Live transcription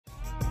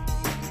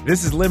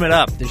This is Limit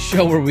Up, the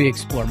show where we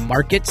explore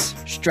markets,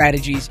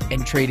 strategies,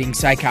 and trading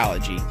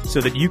psychology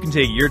so that you can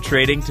take your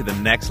trading to the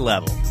next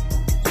level.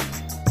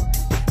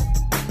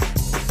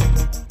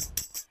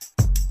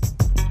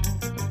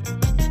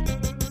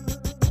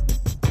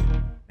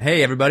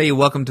 Hey, everybody.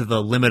 Welcome to the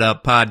Limit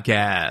Up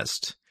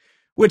podcast,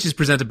 which is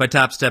presented by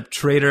Top Step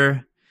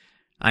Trader.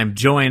 I'm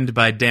joined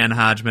by Dan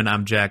Hodgman.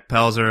 I'm Jack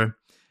Pelzer.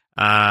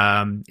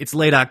 It's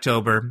late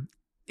October.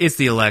 It's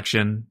the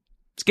election.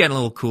 It's getting a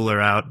little cooler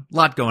out. A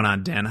lot going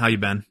on, Dan. How you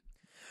been?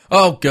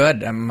 Oh,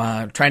 good.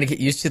 I'm trying to get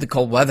used to the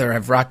cold weather.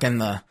 I've rocking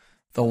the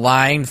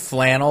lined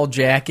flannel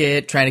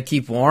jacket, trying to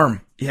keep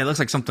warm. Yeah, it looks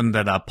like something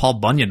that Paul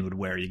Bunyan would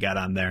wear you got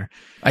on there.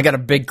 I got a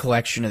big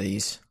collection of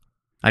these.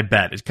 I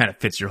bet. It kind of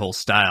fits your whole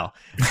style.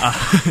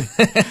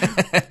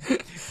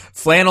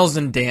 Flannels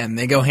and Dan,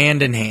 they go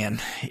hand in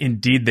hand.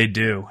 Indeed they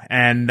do.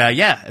 And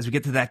as we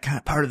get to that kind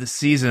of part of the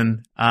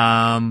season,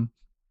 the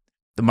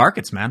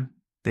markets, man,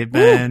 they've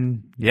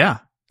been,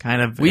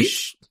 kind of...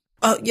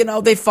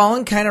 they've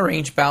fallen kind of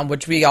range-bound,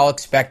 which we all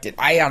expected.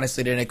 I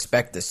honestly didn't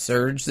expect the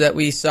surge that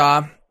we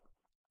saw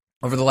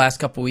over the last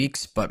couple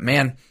weeks, but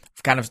man,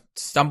 I've kind of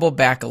stumbled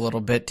back a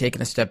little bit,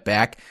 taken a step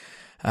back.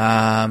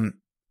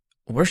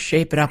 We're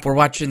shaping up. We're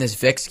watching this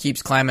VIX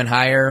keeps climbing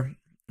higher.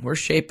 We're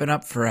shaping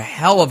up for a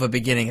hell of a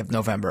beginning of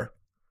November.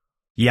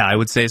 Yeah, I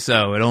would say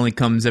so. It only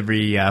comes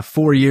every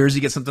 4 years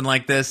you get something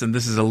like this, and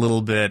this is a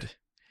little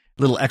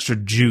extra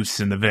juice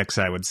in the VIX,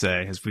 I would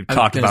say, as we've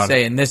talked about.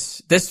 And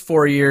this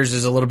 4 years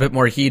is a little bit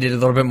more heated, a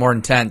little bit more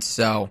intense,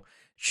 so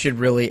should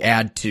really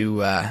add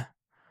to a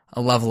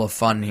level of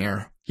fun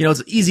here. You know,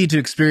 it's easy to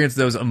experience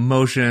those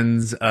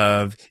emotions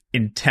of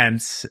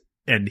intense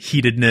and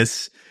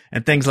heatedness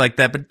and things like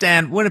that. But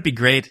Dan, wouldn't it be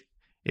great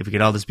if we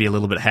could all just be a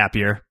little bit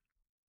happier?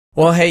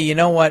 Well, hey, you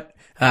know what?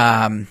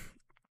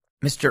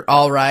 Mr.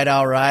 All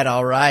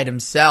right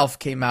himself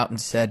came out and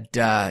said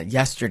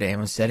yesterday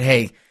and said,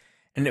 hey,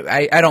 and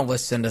I don't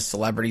listen to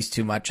celebrities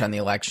too much on the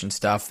election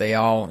stuff. They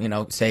all,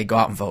 say go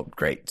out and vote.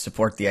 Great.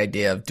 Support the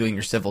idea of doing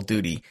your civil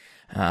duty.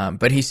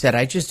 But he said,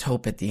 I just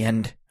hope at the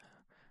end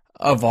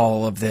of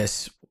all of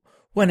this,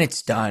 when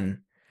it's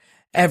done,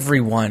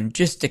 everyone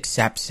just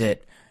accepts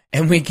it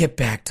and we get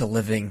back to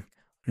living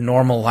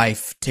normal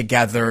life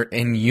together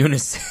in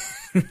unison.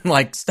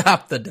 Like,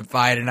 stop the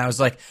divide. And I was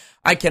like,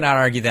 I cannot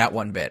argue that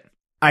one bit.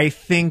 I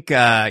think,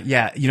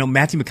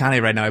 Matthew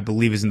McConaughey right now, I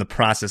believe, is in the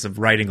process of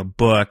writing a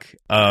book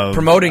of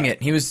promoting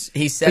it.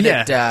 He said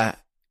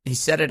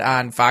it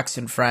on Fox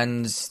and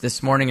Friends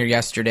this morning or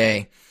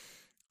yesterday,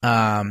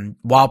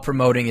 while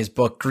promoting his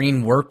book,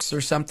 Green Works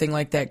or something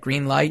like that.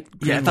 Green Light.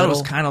 I thought it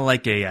was kind of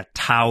like a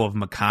Tao of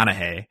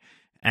McConaughey.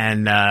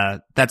 And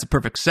that's a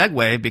perfect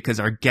segue because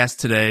our guest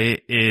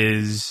today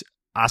is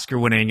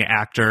Oscar-winning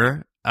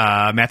actor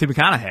Matthew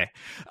McConaughey.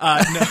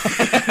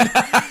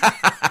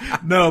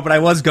 No, but I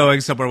was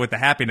going somewhere with the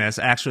happiness.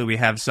 Actually, we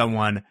have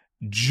someone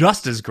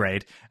just as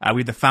great.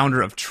 We have the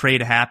founder of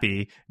Trade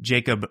Happy,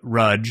 Jacob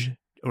Rudge,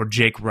 or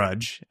Jake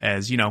Rudge,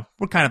 as you know,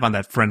 we're kind of on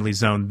that friendly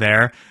zone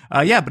there.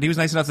 But he was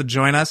nice enough to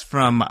join us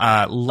from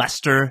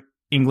Leicester,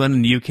 England,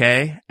 in the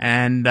UK,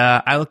 and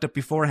I looked up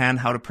beforehand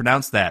how to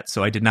pronounce that,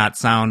 so I did not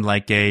sound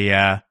like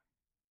a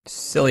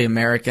silly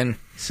American,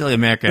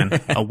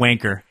 a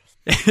wanker.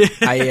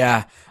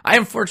 I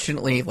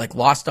unfortunately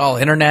lost all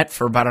internet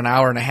for about an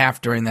hour and a half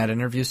during that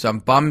interview, so I'm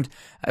bummed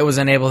I was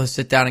unable to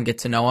sit down and get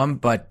to know him,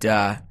 but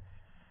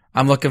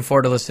I'm looking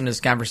forward to listening to this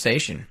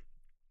conversation.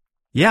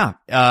 Yeah,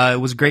 it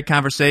was a great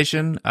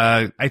conversation.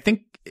 I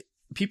think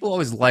people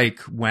always like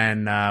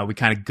when we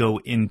kind of go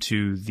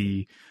into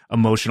the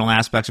emotional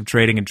aspects of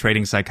trading and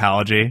trading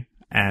psychology.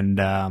 And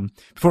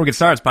before we get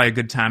started, it's probably a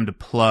good time to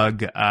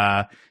plug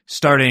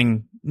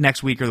starting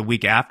next week or the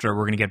week after,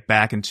 we're going to get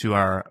back into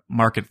our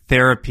market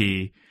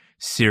therapy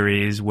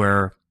series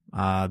where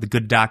the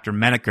good Dr.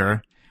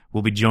 Menaker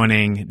will be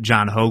joining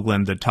John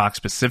Hoagland to talk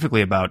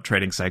specifically about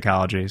trading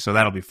psychology. So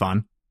that'll be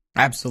fun.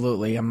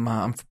 Absolutely. I'm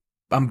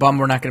bummed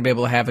we're not going to be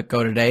able to have it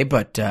go today,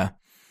 but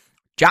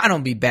John will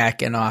be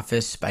back in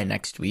office by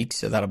next week,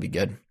 so that'll be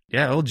good.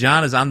 Yeah, old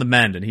John is on the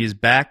mend, and he's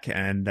back,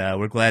 and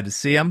we're glad to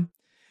see him.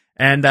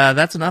 And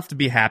that's enough to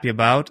be happy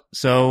about.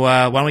 So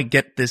why don't we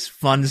get this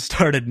fun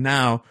started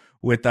now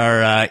with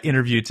our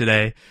interview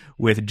today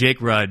with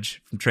Jake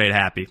Rudge from Trade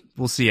Happy.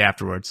 We'll see you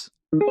afterwards.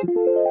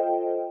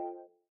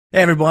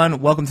 Hey,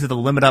 everyone. Welcome to the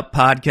Limit Up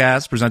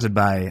podcast presented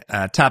by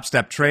Top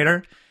Step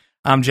Trader.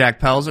 I'm Jack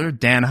Pelzer.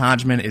 Dan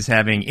Hodgman is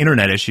having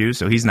internet issues,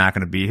 so he's not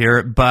going to be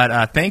here.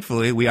 But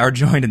thankfully, we are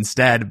joined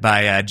instead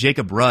by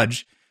Jacob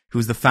Rudge,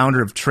 who's the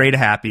founder of Trade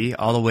Happy,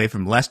 all the way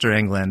from Leicester,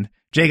 England.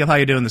 Jacob, how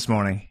you doing this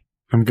morning?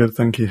 I'm good,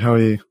 thank you. How are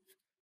you?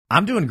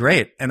 I'm doing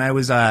great, and I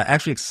was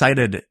actually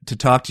excited to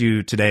talk to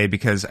you today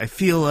because I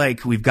feel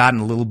like we've gotten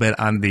a little bit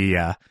on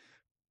the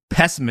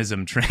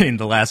pessimism train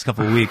the last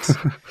couple of weeks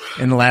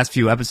in the last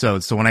few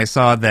episodes. So when I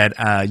saw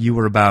that you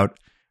were about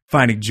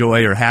finding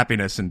joy or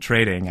happiness in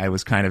trading, I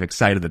was kind of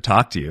excited to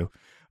talk to you.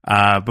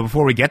 But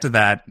before we get to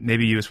that,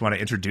 maybe you just want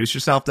to introduce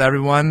yourself to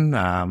everyone,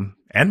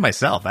 and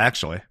myself,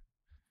 actually.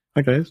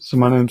 Okay, so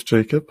my name's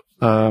Jacob.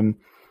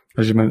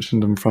 As you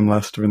mentioned, I'm from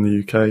Leicester in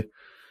the UK.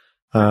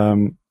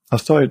 I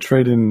started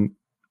trading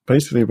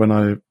basically when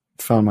I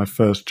found my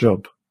first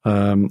job,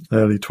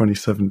 early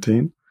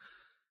 2017.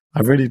 I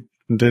really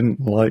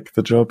didn't like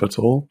the job at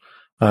all.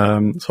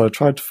 So I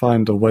tried to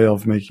find a way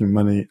of making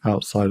money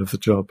outside of the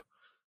job.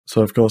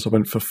 So of course I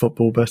went for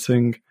football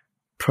betting,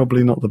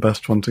 probably not the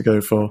best one to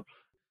go for.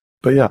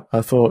 But yeah,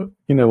 I thought,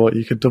 you know what,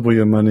 you could double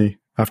your money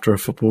after a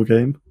football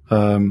game,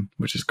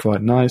 which is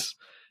quite nice.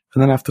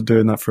 And then after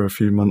doing that for a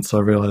few months, I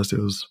realized it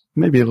was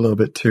maybe a little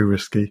bit too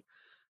risky.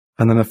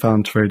 And then I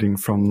found trading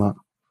from that.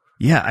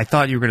 Yeah, I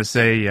thought you were going to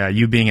say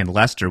you being in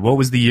Leicester. What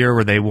was the year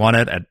where they won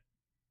it at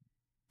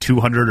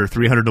 200 or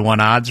 300 to 1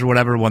 odds or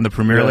whatever, won the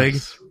Premier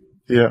League?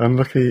 Yeah,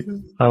 unlucky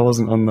I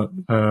wasn't on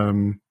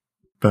that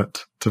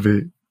bet, to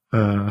be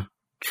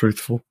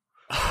truthful.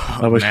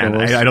 I wish I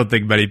was. I don't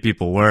think many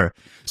people were.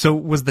 So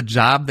was the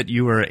job that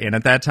you were in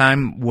at that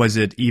time, was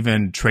it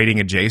even trading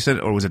adjacent,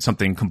 or was it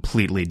something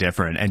completely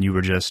different and you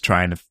were just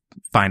trying to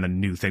find a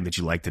new thing that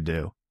you like to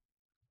do?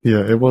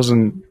 Yeah, it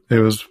wasn't. It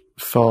was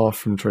far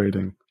from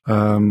trading.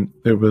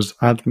 It was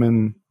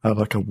admin at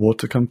like a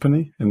water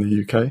company in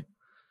the UK.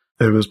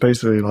 It was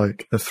basically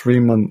like a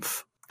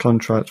 3-month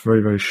contract,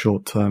 very, very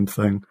short term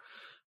thing.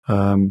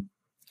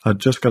 I'd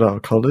just got out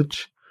of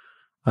college,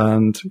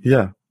 and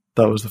yeah,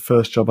 that was the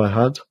first job I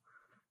had,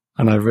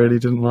 and I really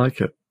didn't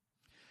like it.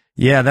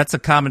 Yeah, that's a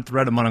common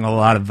thread among a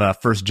lot of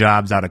first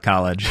jobs out of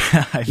college.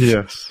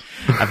 Yes.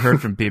 I've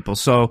heard from people.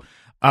 So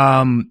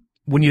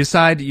when you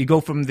decide, you go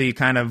from the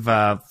kind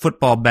of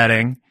football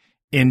betting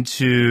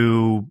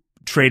into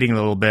trading a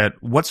little bit,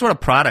 what sort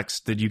of products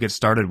did you get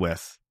started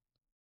with?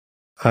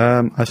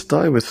 I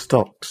started with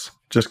stocks,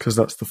 just because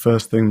that's the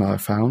first thing that I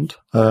found.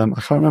 I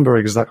can't remember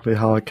exactly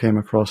how I came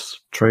across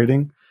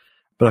trading,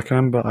 but I can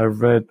remember I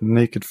read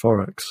Naked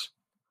Forex.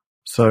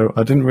 So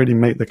I didn't really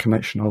make the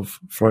connection of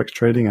Forex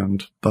trading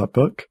and that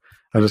book.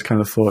 I just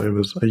kind of thought it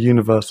was a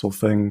universal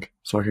thing,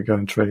 so I could go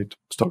and trade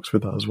stocks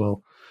with that as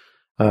well.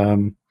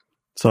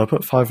 So I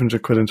put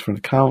 500 quid into an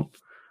account,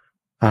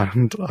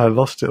 and I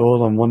lost it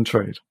all on one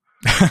trade.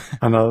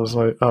 And I was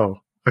like, oh,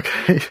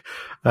 okay.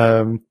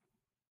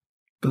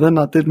 But then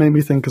that did make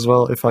me think as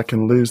well, if I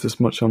can lose this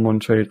much on one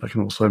trade, I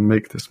can also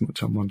make this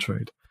much on one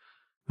trade.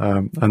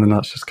 And then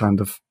that's just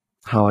kind of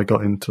how I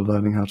got into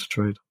learning how to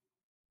trade.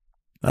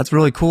 That's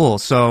really cool.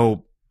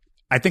 So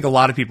I think a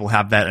lot of people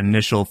have that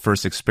initial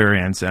first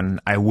experience, and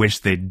I wish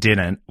they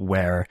didn't,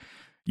 where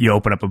you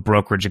open up a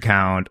brokerage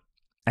account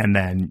and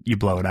then you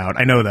blow it out.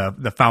 I know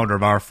the founder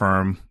of our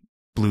firm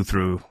blew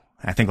through,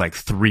 I think, like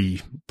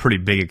 3 pretty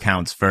big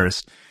accounts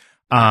first.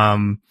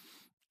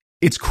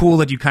 It's cool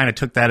that you kind of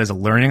took that as a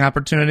learning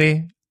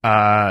opportunity.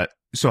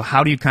 So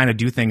how do you kind of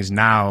do things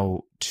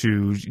now?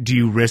 Do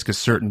you risk a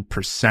certain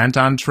 %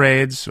 on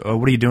trades? Or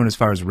what are you doing as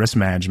far as risk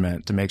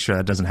management to make sure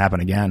that doesn't happen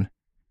again?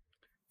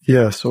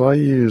 Yeah, so I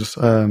use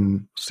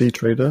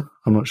CTrader.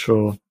 I'm not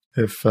sure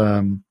if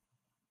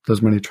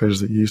there's many traders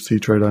that use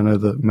CTrader. I know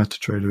that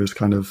MetaTrader is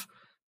kind of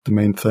the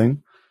main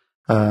thing.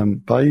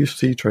 But I use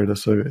CTrader,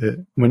 so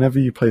whenever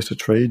you place a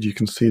trade, you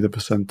can see the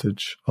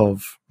percentage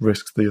of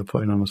risks that you're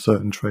putting on a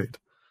certain trade.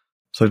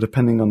 So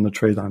depending on the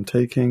trade that I'm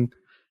taking,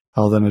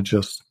 I'll then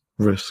adjust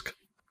risk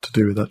to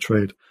do with that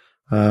trade.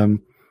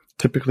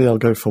 Typically, I'll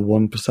go for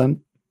 1%,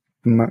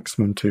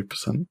 maximum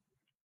 2%.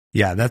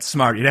 Yeah, that's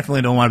smart. You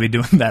definitely don't want to be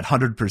doing that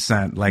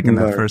 100% like in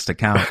that first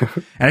account.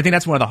 And I think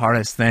that's one of the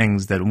hardest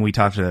things that when we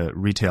talk to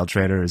retail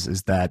traders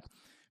is that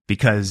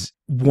because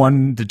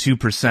 1 to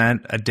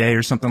 2% a day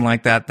or something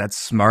like that, that's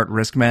smart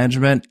risk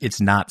management.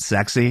 It's not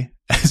sexy.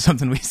 It's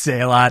something we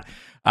say a lot,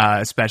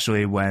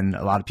 especially when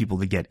a lot of people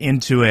that get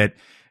into it,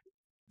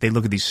 they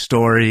look at these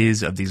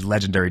stories of these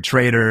legendary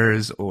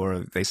traders,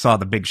 or they saw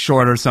The Big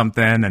Short or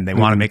something and they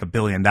want to make $1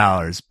 billion.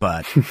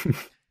 But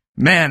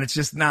man, it's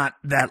just not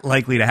that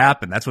likely to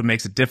happen. That's what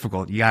makes it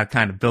difficult. You got to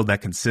kind of build that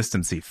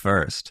consistency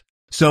first.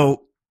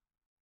 So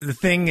the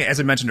thing, as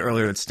I mentioned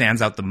earlier, that stands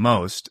out the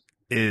most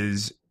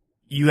is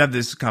you have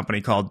this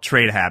company called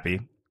Trade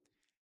Happy.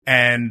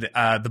 And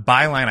the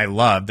byline I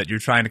love, that you're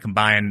trying to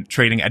combine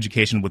trading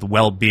education with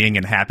well-being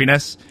and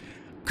happiness.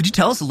 Could you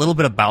tell us a little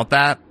bit about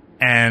that?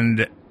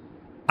 And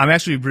I'm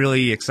actually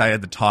really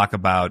excited to talk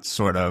about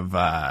sort of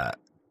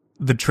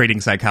the trading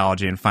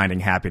psychology and finding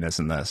happiness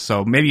in this.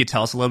 So maybe you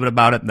tell us a little bit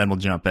about it, and then we'll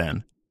jump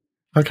in.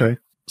 Okay.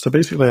 So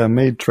basically, I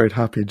made Trade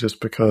Happy just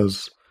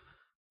because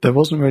there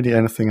wasn't really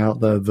anything out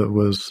there that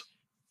was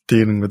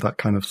dealing with that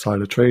kind of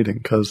side of trading,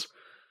 because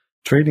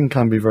trading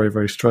can be very,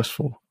 very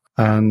stressful.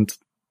 And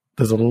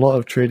there's a lot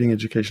of trading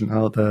education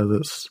out there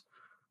that's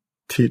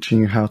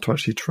teaching you how to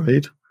actually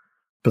trade.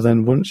 But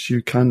then once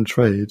you can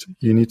trade,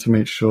 you need to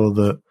make sure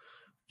that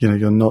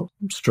you're not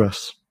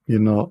stressed. You're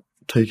not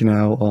taking it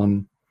out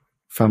on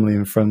family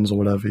and friends or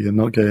whatever. You're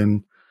not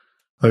getting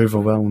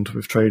overwhelmed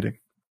with trading.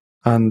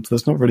 And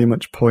there's not really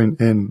much point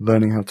in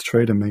learning how to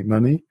trade and make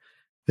money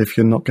if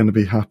you're not going to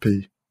be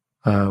happy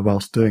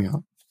whilst doing it.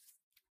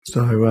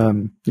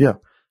 So, yeah,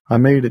 I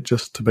made it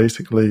just to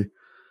basically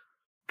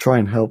try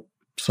and help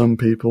some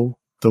people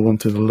that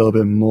wanted a little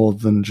bit more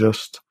than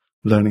just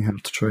learning how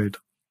to trade.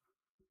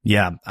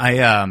 Yeah,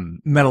 I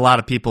met a lot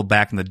of people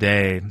back in the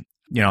day.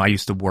 You know, I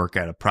used to work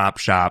at a prop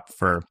shop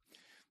for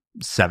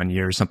 7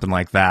 years, something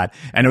like that.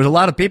 And there was a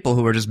lot of people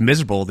who were just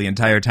miserable the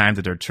entire time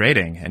that they're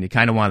trading. And you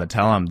kind of want to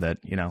tell them that,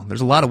 you know,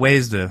 there's a lot of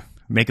ways to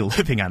make a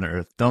living on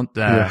Earth. Don't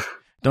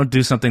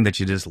do something that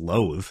you just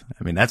loathe.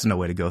 I mean, that's no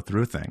way to go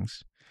through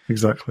things.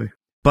 Exactly.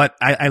 But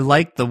I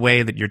like the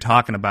way that you're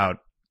talking about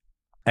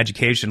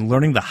education.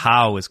 Learning the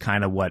how is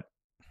kind of what,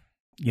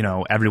 you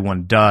know,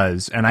 everyone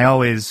does. And I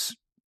always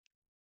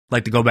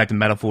like to go back to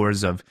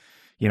metaphors of,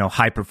 you know,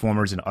 high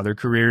performers in other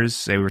careers.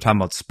 Say we were talking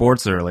about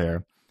sports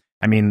earlier.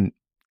 I mean,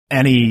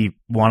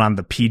 anyone on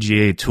the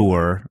PGA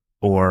Tour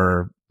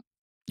or,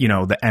 you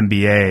know, the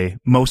NBA,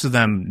 most of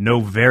them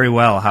know very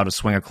well how to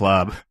swing a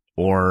club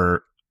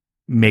or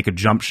make a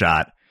jump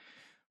shot.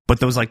 But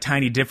those like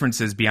tiny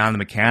differences beyond the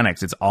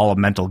mechanics, it's all a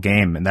mental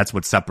game. And that's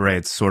what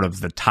separates sort of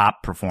the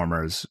top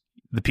performers,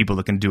 the people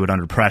that can do it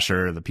under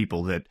pressure, the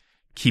people that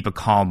keep a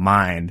calm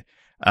mind.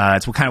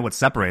 It's what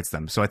separates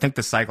them. So I think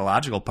the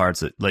psychological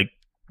part's like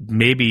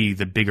maybe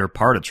the bigger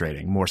part of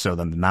trading more so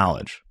than the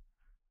knowledge.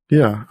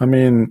 Yeah. I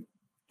mean,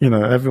 you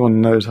know,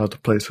 everyone knows how to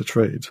place a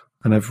trade,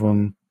 and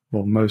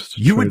most.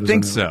 You would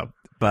think so,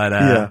 but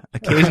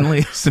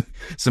occasionally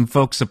some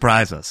folks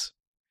surprise us.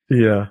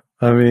 Yeah.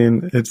 I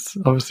mean, it's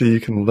obviously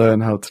you can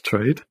learn how to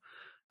trade,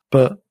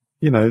 but,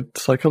 you know,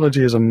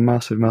 psychology is a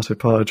massive, massive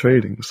part of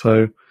trading.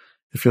 So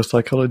if your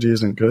psychology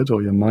isn't good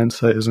or your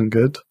mindset isn't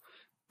good,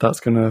 that's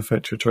going to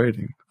affect your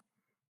trading.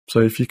 So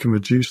if you can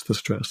reduce the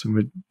stress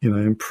and, you know,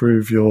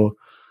 improve your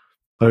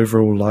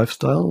overall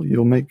lifestyle,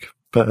 you'll make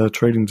better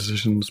trading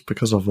decisions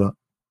because of that.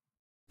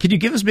 Could you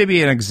give us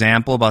maybe an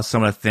example about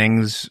some of the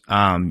things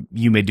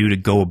you may do to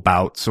go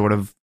about sort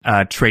of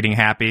trading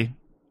happy,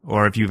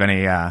 or if you have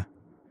any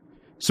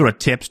sort of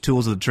tips,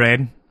 tools of the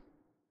trade?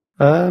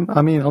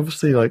 I mean,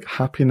 obviously, like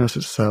happiness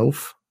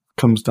itself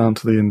comes down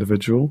to the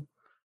individual.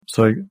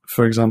 So,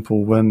 for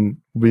example,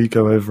 when we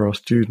go over our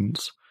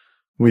students,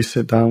 we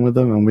sit down with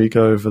them and we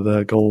go over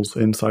their goals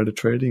inside of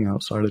trading,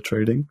 outside of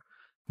trading.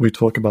 We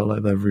talk about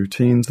like their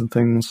routines and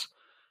things,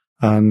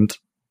 and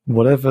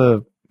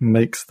whatever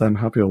makes them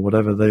happy or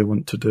whatever they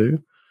want to do,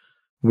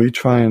 we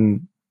try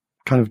and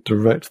kind of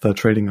direct their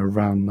trading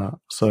around that.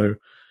 So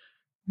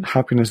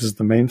happiness is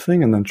the main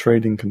thing, and then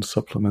trading can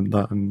supplement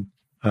that and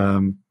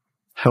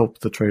help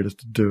the traders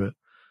to do it.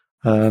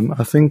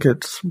 I think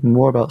it's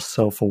more about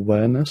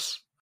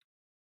self-awareness.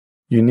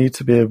 You need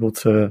to be able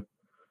to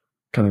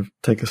kind of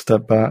take a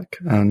step back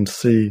and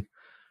see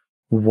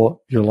what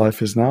your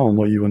life is now and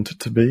what you want it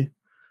to be,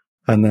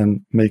 and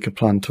then make a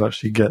plan to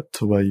actually get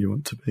to where you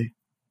want to be.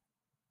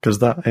 Because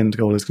that end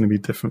goal is going to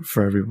be different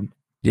for everyone.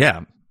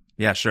 Yeah,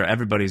 sure.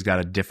 Everybody's got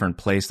a different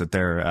place that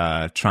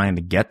they're trying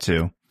to get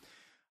to.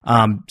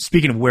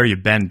 Speaking of where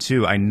you've been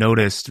too, I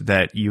noticed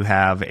that you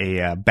have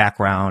a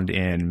background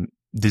in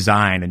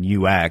design and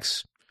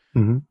UX.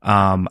 Mm-hmm.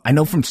 I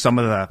know from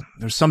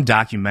there's some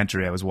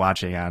documentary I was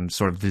watching on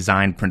sort of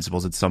design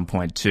principles at some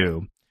point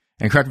too.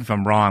 And correct me if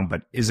I'm wrong,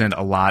 but isn't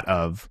a lot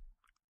of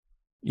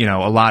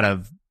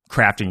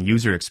crafting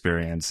user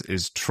experience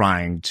is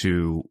trying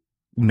to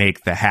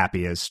make the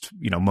happiest,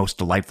 you know, most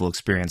delightful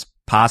experience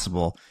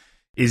possible.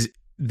 Is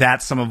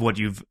that some of what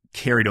you've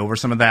carried over,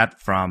 some of that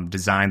from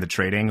design to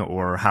trading,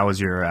 or how has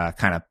your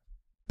kind of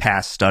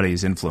past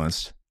studies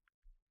influenced?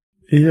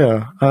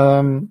 Yeah.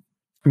 I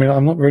mean,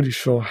 I'm not really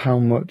sure how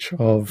much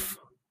of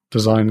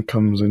design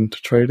comes into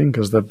trading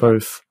because they're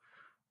both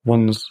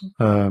one's,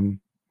 I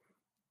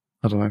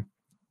don't know,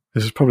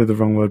 this is probably the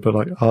wrong word, but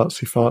like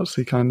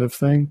artsy-fartsy kind of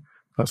thing.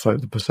 That's like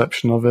the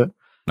perception of it.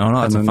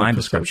 No, that's a fine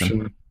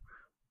description.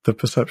 The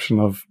perception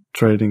of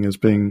trading as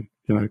being,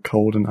 you know,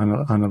 cold and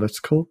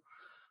analytical.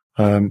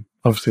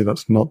 Obviously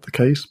that's not the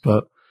case,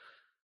 but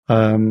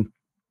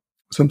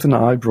something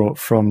that I brought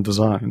from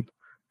design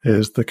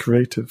is the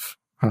creative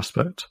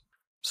aspect.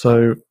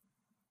 So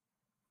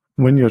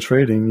when you're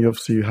trading,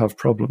 you have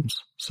problems.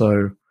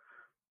 So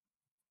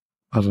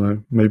I don't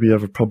know, maybe you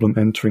have a problem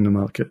entering the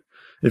market.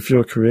 If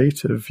you're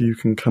creative, you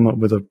can come up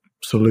with a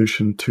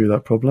solution to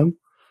that problem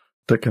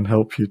that can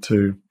help you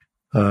to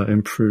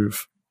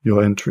improve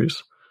your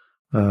entries.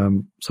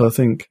 So I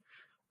think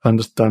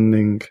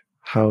understanding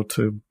how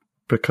to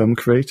become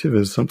creative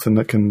is something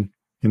that can,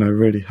 you know,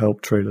 really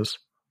help traders.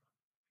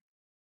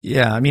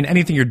 Yeah, I mean,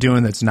 anything you're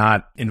doing that's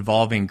not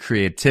involving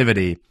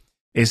creativity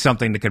is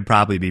something that could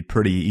probably be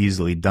pretty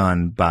easily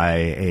done by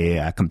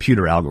a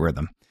computer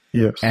algorithm.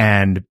 Yes.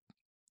 And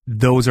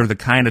those are the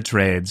kind of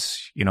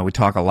trades, you know, we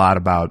talk a lot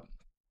about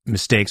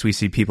mistakes we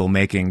see people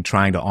making,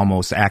 trying to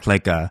almost act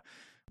like a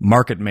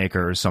market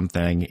maker or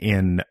something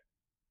in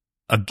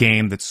a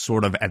game that's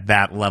sort of at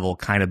that level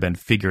kind of been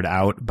figured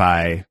out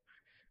by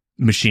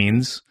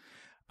machines.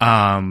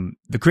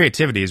 The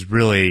creativity is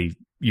really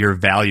your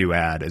value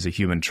add as a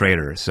human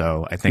trader.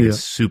 So I think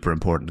it's super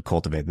important to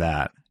cultivate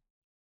that.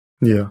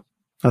 Yeah.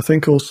 I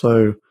think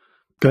also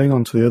going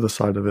on to the other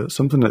side of it,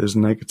 something that is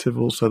negative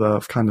also that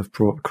I've kind of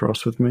brought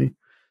across with me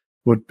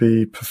would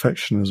be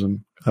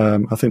perfectionism.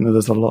 I think that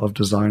there's a lot of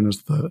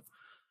designers that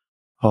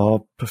are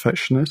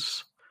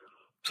perfectionists.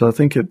 So I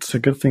think it's a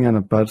good thing and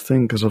a bad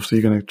thing, because obviously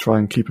you're going to try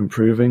and keep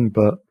improving,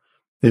 but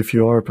if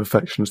you are a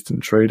perfectionist in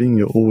trading,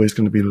 you're always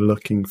going to be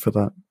looking for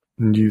that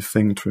new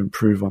thing to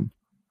improve on,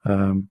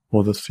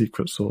 or the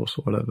secret sauce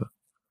or whatever.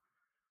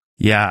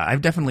 Yeah,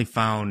 I've definitely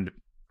found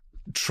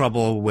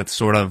trouble with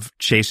sort of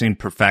chasing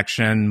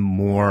perfection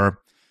more.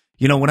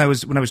 You know, when I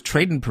was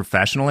trading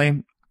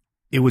professionally,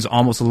 it was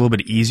almost a little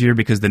bit easier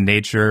because the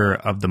nature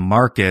of the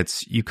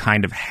markets, you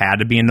kind of had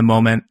to be in the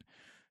moment.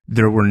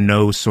 There were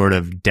no sort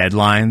of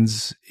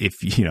deadlines.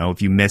 If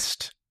you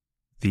missed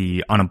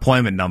the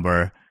unemployment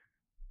number,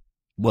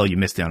 well, you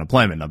missed the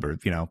unemployment number,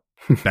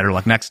 better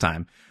luck next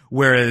time.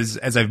 Whereas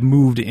as I've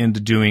moved into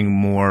doing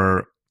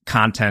more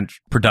content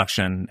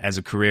production as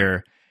a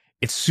career,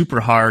 it's super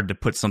hard to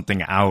put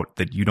something out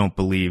that you don't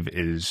believe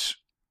is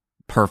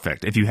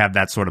perfect if you have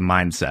that sort of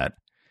mindset.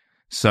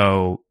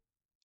 So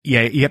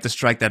yeah, you have to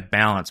strike that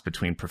balance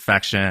between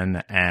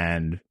perfection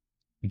and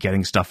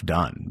getting stuff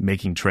done,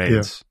 making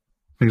trades.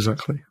 Yeah,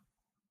 exactly.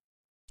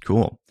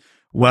 Cool.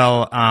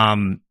 Well,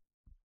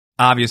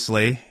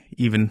 obviously,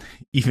 even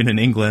in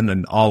England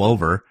and all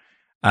over,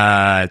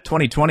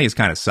 2020 has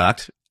kind of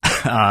sucked.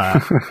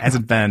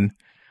 Hasn't been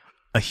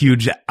a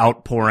huge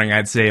outpouring,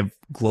 I'd say, of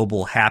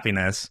global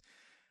happiness.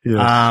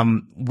 Yes.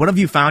 What have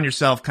you found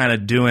yourself kind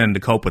of doing to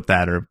cope with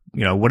that? Or,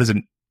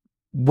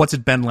 what's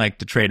it been like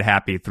to trade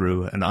happy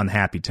through an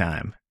unhappy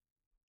time?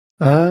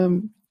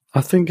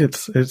 I think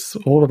it's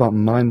all about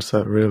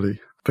mindset, really,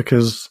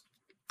 because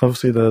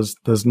obviously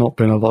there's not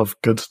been a lot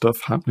of good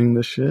stuff happening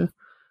this year,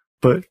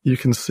 but you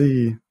can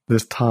see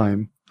this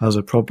time as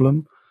a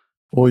problem,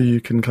 or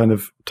you can kind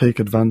of take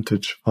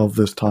advantage of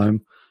this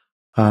time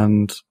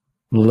and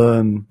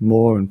learn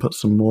more and put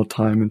some more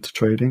time into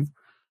trading.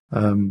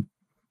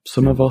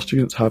 Some of our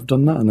students have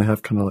done that and they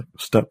have kind of like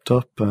stepped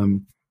up,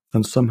 and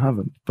some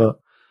haven't. But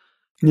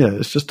yeah,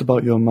 it's just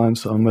about your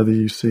mindset on whether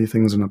you see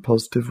things in a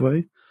positive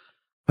way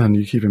and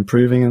you keep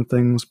improving in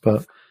things.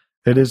 But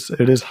it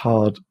is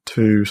hard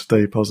to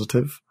stay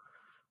positive,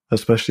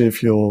 especially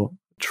if you're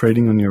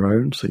trading on your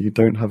own, so you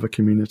don't have a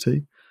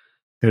community.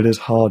 It is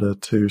harder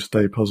to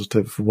stay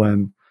positive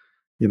when,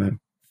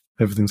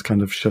 everything's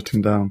kind of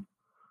shutting down.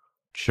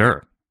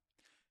 Sure.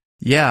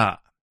 Yeah.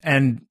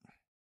 And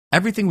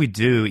everything we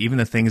do, even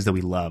the things that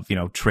we love,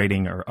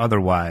 trading or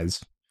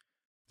otherwise,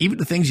 even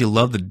the things you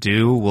love to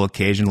do will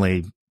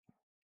occasionally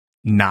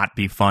not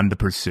be fun to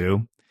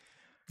pursue.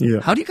 Yeah.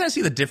 How do you kind of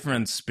see the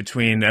difference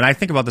between, and I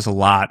think about this a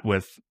lot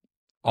with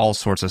all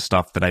sorts of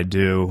stuff that I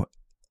do,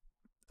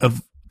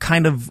 of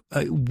kind of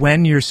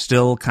when you're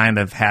still kind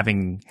of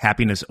having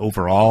happiness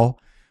overall,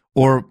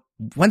 or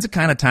when's it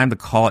kind of time to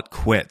call it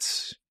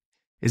quits?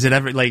 Is it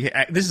ever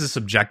this is a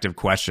subjective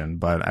question,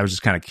 but I was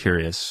just kind of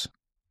curious.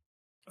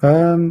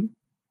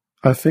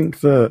 I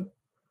think that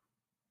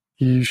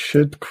you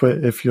should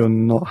quit if you're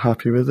not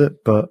happy with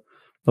it, but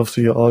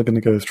obviously you are going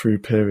to go through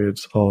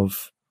periods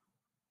of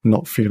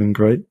not feeling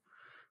great.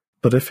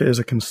 But if it is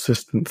a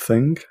consistent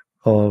thing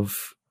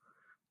of,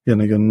 you're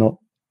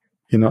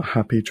not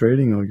happy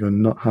trading, or you're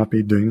not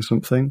happy doing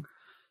something,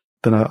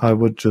 then I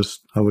would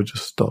just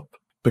stop,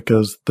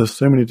 because there's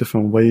so many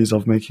different ways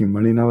of making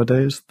money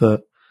nowadays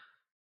that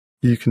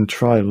you can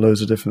try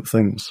loads of different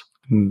things.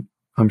 And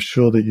I'm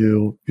sure that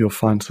you'll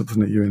find something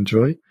that you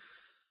enjoy.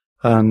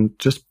 And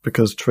just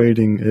because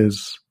trading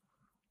is,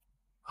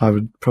 I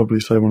would probably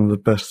say, one of the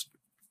best,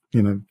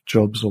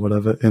 jobs or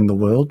whatever in the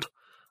world,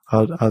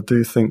 I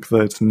do think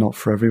that it's not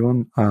for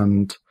everyone.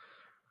 And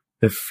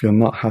if you're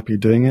not happy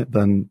doing it,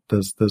 then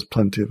there's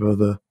plenty of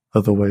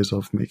other ways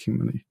of making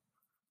money.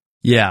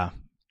 Yeah.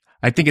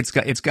 I think it's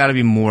got to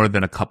be more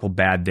than a couple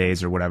bad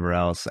days or whatever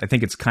else. I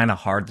think it's kind of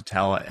hard to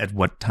tell at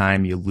what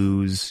time you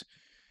lose.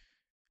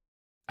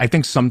 I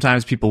think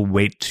sometimes people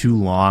wait too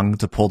long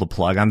to pull the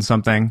plug on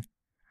something,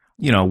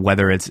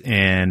 whether it's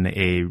in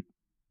a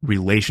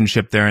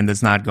relationship they're in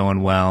that's not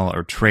going well,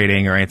 or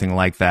trading or anything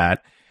like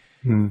that.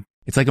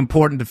 It's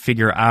important to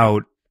figure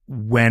out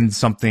when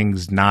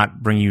something's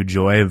not bringing you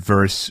joy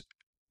versus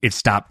it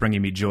stopped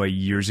bringing me joy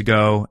years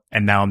ago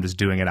and now I'm just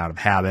doing it out of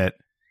habit.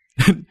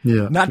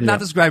 Not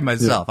describing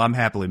myself. Yeah. I'm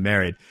happily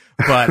married,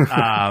 but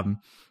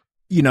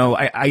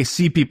I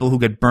see people who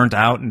get burnt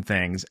out in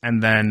things,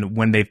 and then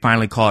when they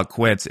finally call it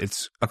quits,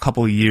 it's a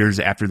couple of years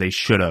after they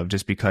should have,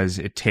 just because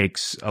it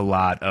takes a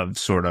lot of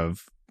sort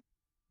of,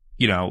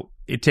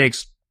 it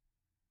takes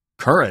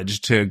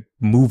courage to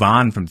move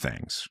on from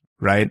things,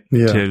 right?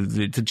 Yeah.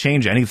 To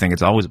change anything,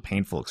 it's always a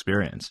painful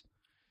experience.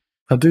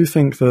 I do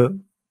think that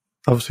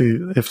obviously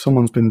if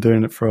someone's been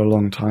doing it for a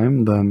long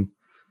time, then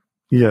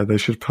yeah, they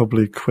should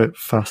probably quit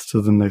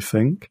faster than they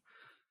think.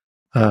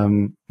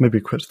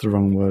 Maybe quit's the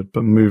wrong word,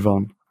 but move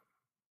on.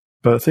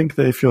 But I think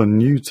that if you're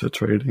new to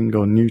trading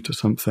or new to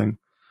something,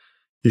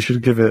 you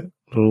should give it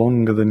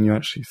longer than you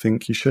actually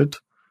think you should.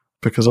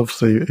 Because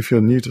obviously, if you're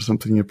new to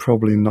something, you're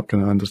probably not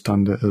going to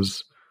understand it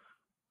as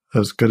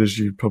good as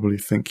you probably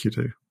think you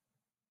do.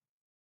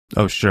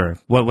 Oh, sure.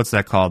 What's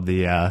that called?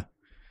 And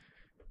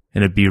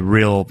it'd be a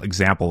real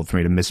example for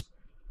me to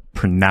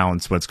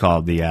mispronounce what's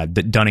called the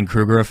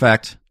Dunning-Kruger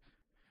effect.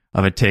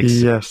 Of it takes,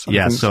 yes, I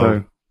think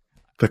so.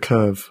 the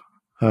curve.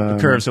 The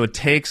curve. So it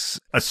takes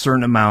a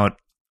certain amount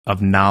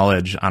of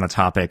knowledge on a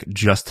topic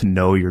just to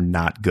know you're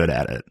not good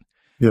at it.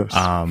 Yes.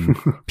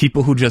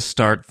 People who just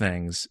start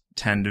things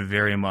tend to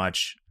very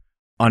much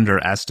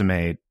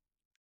underestimate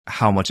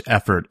how much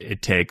effort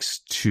it takes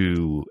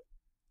to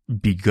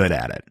be good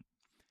at it.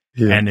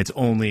 Yeah. And it's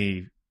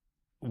only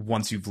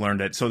once you've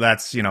learned it. So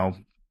that's,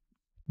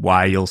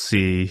 why you'll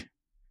see,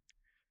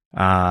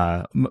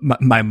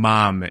 my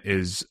mom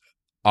is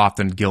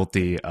often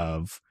guilty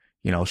of,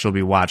 she'll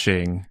be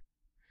watching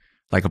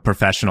like a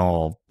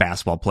professional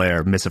basketball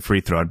player miss a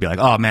free throw and be like,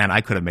 oh man,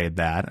 I could have made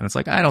that. And it's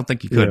like, I don't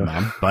think you could,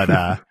 Mom, but,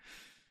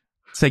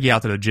 let's take you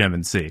out to the gym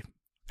and see.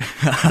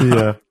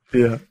 Yeah.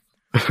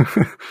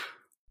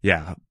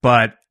 Yeah.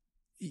 But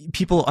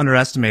people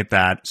underestimate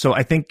that. So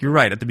I think you're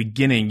right. At the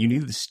beginning, you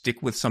need to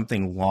stick with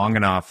something long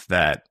enough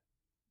that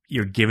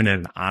you're giving it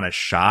an honest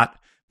shot.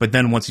 But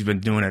then once you've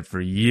been doing it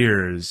for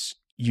years,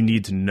 you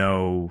need to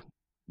know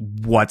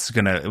what's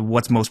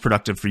most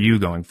productive for you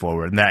going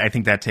forward. And I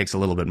think that takes a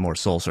little bit more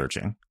soul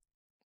searching.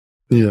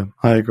 Yeah,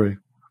 I agree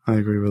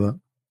with that.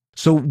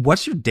 So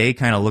what's your day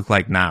kind of look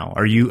like now?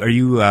 Are you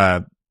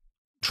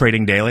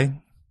trading daily?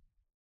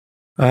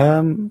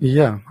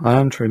 Yeah, I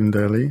am trading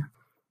daily.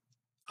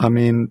 I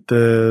mean,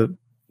 the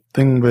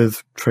thing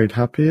with Trade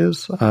Happy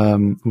is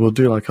we'll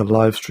do like a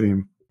live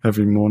stream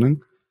every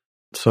morning.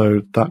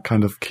 So that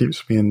kind of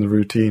keeps me in the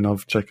routine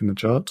of checking the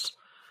charts.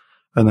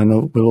 And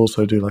then we'll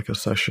also do like a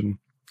session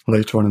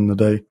later on in the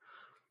day.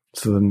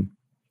 So then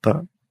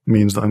that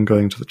means that I'm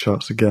going to the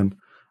charts again.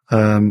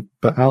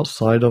 But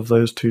outside of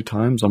those 2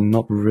 times, I'm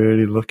not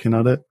really looking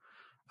at it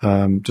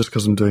just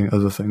because I'm doing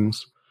other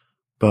things.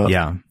 But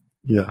yeah,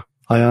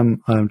 I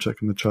am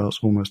checking the charts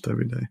almost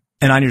every day.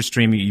 And on your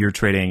stream, you're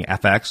trading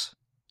FX?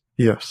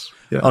 Yes.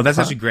 Yeah. Oh, that's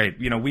actually great.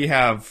 We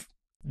have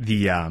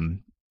the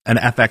an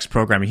FX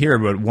program here,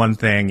 but one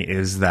thing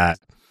is that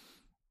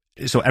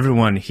so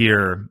everyone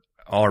here,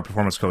 all our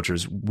performance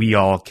coaches, we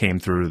all came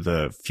through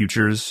the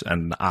futures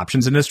and the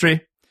options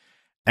industry,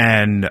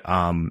 and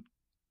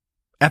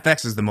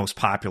FX is the most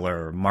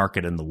popular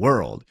market in the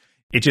world.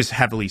 It just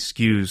heavily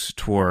skews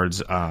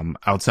towards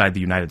outside the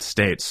United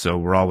States, so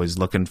we're always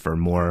looking for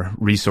more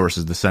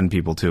resources to send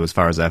people to as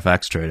far as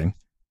FX trading.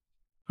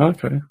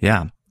 Okay.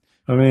 Yeah.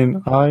 I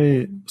mean,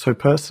 so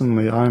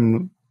personally,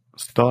 I'm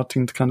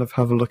starting to kind of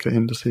have a look at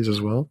indices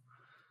as well,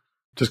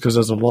 just because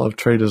there's a lot of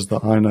traders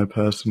that I know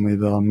personally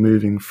that are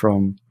moving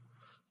from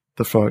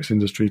the Forex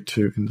industry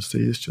to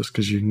indices just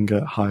because you can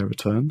get higher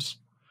returns.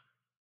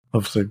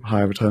 Obviously,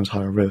 higher returns,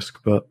 higher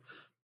risk. But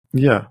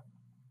yeah,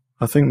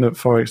 I think that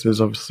Forex is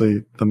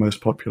obviously the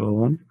most popular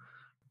one.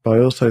 But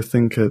I also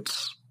think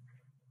it's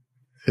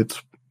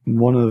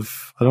one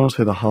of, I don't want to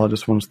say the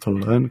hardest ones to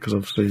learn because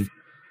obviously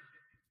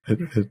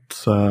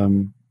it's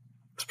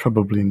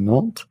probably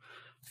not.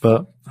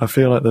 But I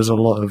feel like there's a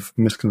lot of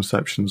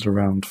misconceptions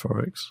around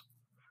Forex.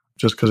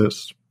 Just because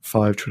it's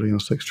 5 trillion,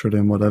 6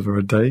 trillion, whatever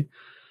a day,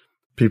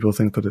 people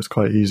think that it's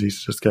quite easy to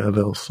just get a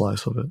little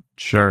slice of it.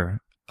 Sure.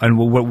 And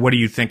what do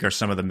you think are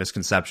some of the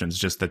misconceptions?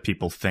 Just that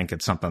people think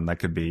it's something that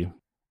could be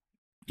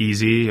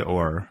easy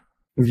or?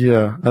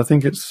 Yeah, I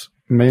think it's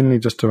mainly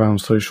just around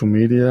social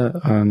media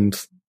and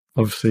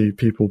obviously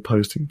people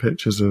posting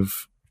pictures of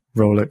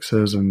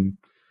Rolexes and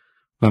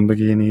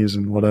Lamborghinis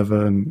and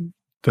whatever, and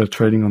they're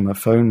trading on their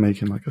phone,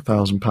 making like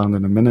 £1,000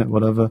 in a minute,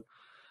 whatever.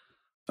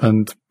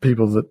 And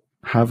people that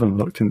haven't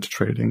looked into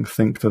trading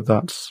think that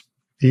that's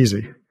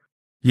easy.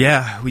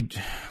 Yeah,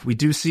 we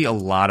do see a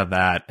lot of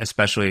that,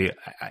 especially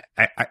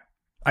I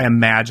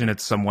imagine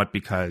it's somewhat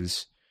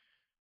because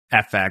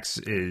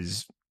FX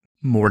is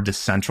more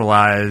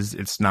decentralized.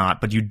 It's not,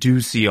 but you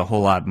do see a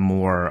whole lot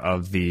more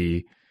of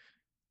the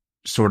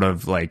sort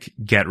of like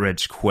get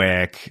rich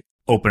quick,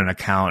 open an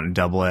account and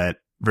double it,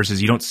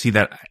 versus you don't see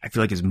that, I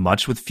feel like, as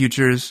much with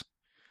futures.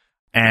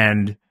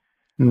 And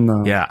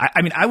no. Yeah,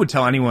 I mean, I would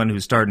tell anyone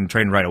who's starting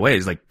trading right away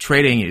is like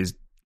trading is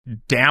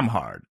damn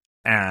hard,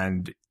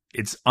 and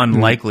it's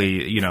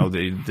unlikely,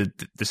 the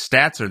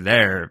stats are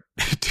there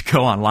to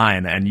go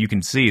online, and you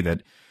can see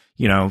that,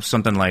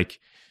 something like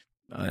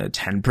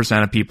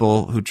 10% of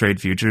people who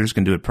trade futures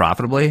can do it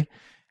profitably.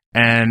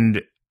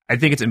 And I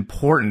think it's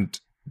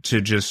important to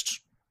just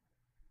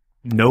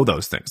know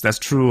those things. That's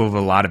true of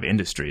a lot of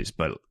industries,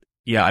 but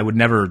yeah, I would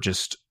never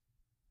just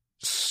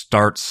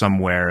start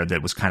somewhere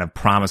that was kind of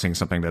promising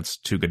something that's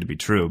too good to be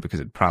true, because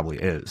it probably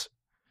is.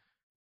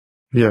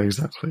 Yeah,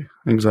 exactly.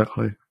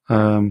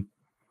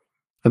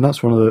 And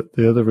that's one of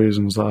the other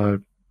reasons that I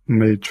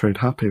made Trade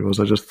Happy, was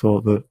I just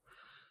thought that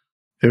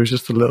it was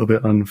just a little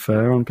bit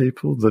unfair on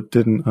people that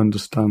didn't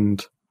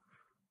understand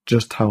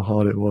just how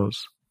hard it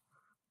was.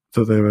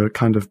 That they were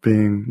kind of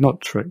being,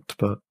 not tricked,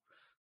 but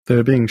they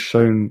were being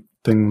shown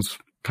things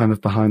kind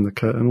of behind the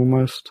curtain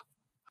almost.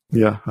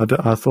 Yeah,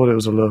 I thought it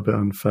was a little bit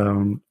unfair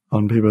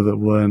on people that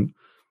weren't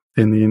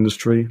in the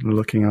industry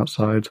looking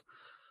outside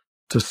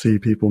to see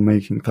people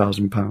making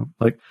 £1,000.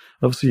 Like,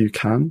 obviously you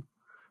can,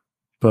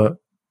 but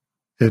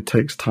it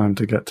takes time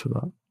to get to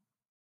that.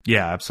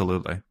 Yeah,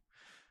 absolutely.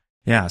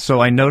 Yeah, so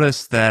I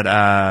noticed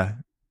that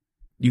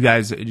you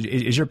guys,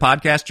 is your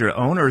podcast your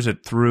own, or is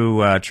it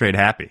through Trade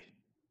Happy?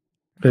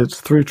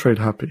 It's through Trade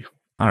Happy.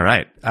 All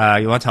right.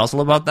 You want to tell us a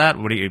little about that?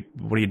 What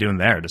are you doing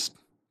there? Just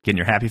getting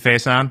your happy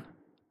face on?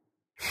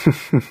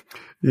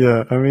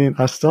 Yeah, I mean,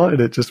 I started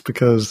it just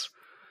because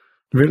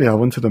really I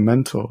wanted a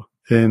mentor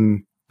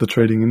in the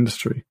trading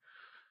industry.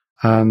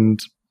 And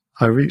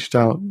I reached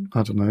out,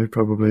 I don't know,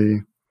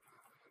 probably,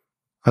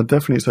 I'd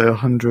definitely say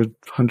 100,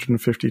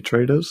 150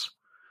 traders,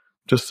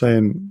 just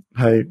saying,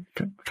 hey,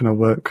 can I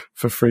work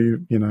for free?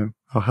 You know,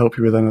 I'll help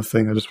you with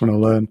anything. I just want to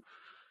learn.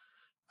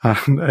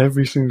 And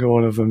every single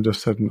one of them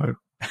just said no.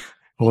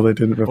 Or they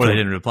didn't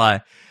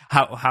reply.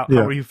 How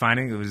were you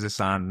finding? Was this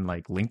on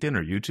like LinkedIn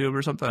or YouTube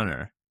or something?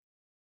 Or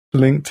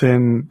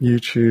LinkedIn,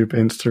 YouTube,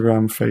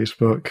 Instagram,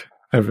 Facebook,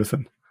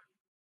 everything.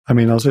 I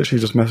mean, I was literally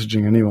just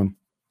messaging anyone.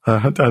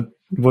 I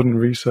wouldn't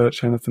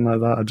research anything like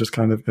that. I just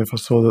kind of, if I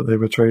saw that they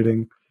were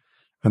trading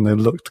and they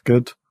looked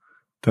good,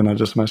 then I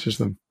just messaged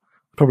them.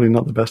 Probably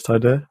not the best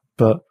idea,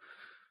 but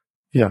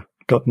yeah,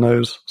 God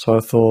knows. So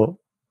I thought,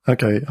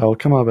 okay, I'll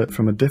come at it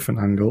from a different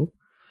angle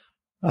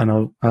and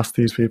I'll ask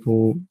these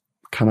people,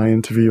 can I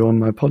interview on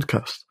my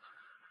podcast?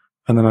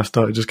 And then I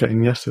started just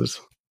getting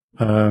yeses.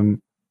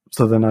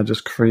 So then I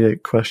just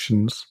create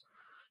questions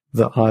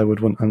that I would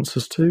want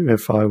answers to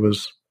if I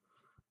was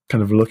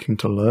kind of looking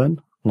to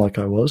learn like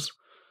I was.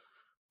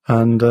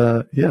 And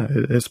yeah,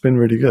 it's been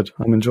really good.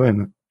 I'm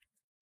enjoying it.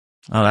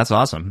 Oh, that's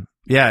awesome.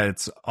 Yeah,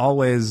 it's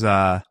always,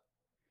 I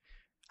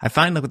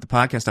find that with the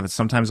podcast stuff, it's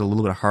sometimes a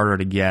little bit harder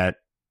to get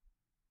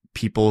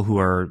people who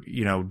are,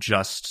 you know,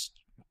 just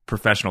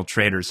professional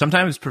traders.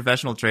 Sometimes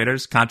professional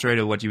traders, contrary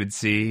to what you would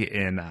see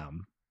in,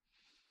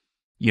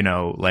 you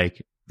know,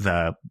 like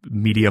the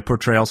media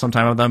portrayal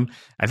sometime of them,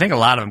 I think a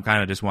lot of them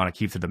kind of just want to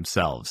keep to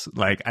themselves.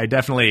 Like, I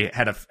definitely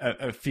had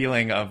a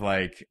feeling of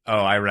like, oh,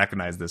 I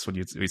recognize this when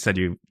you said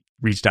you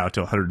reached out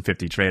to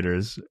 150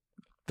 traders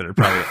that are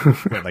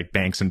probably like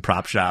banks and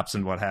prop shops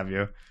and what have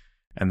you.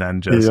 And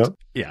then just,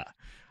 yeah.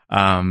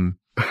 A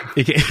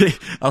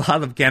lot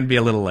of them can be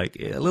a little like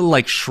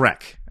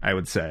Shrek, I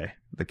would say,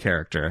 the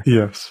character.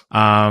 Yes.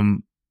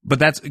 But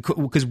that's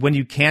because when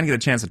you can get a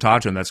chance to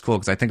talk to them, that's cool.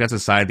 Because I think that's a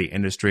side of the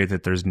industry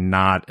that there's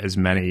not as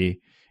many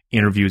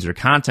interviews or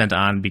content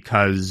on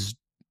because,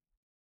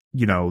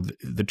 you know,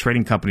 the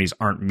trading companies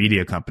aren't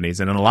media companies.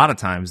 And then a lot of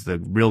times the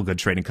real good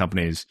trading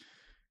companies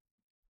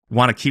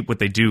want to keep what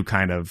they do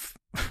kind of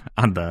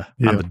on the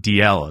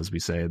DL, as we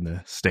say in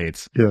the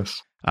States. Yes.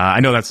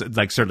 I know that's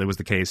like certainly was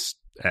the case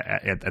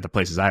at the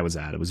places I was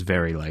at. It was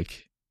very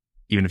like,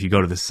 even if you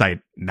go to the site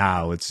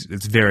now, it's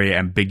very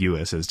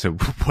ambiguous as to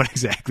what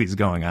exactly is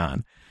going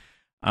on.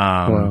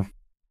 Wow.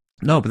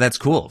 No, but that's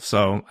cool.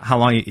 So how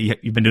long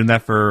you've been doing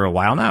that for a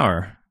while now,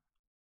 or?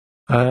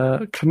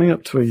 Coming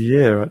up to a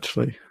year,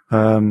 actually.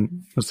 I'd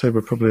say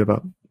we're probably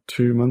about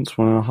 2 months,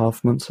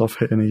 1.5 months off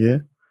hitting a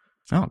year.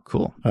 Oh,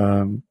 cool.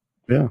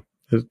 Yeah,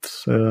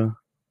 it's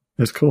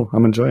cool.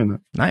 I'm enjoying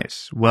it.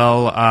 Nice.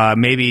 Well,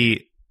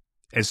 maybe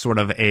as sort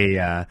of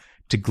a,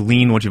 to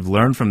glean what you've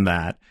learned from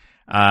that,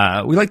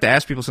 we like to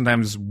ask people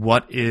sometimes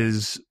what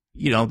is,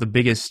 you know, the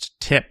biggest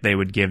tip they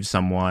would give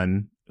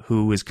someone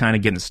who is kind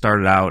of getting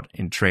started out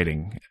in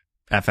trading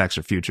FX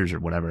or futures or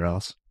whatever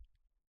else.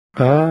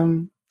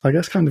 I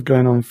guess kind of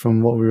going on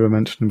from what we were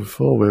mentioning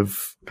before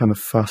with kind of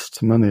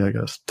fast money, I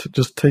guess, to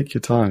just take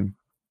your time.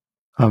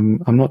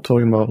 I'm not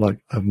talking about like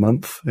a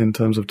month in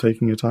terms of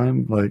taking your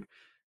time, like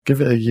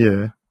give it a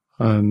year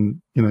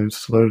and, you know,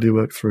 slowly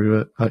work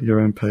through it at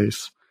your own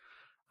pace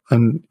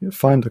and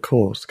find a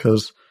course,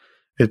 because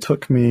it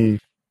took me,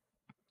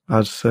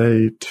 I'd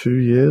say, 2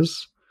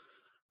 years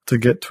to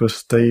get to a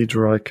stage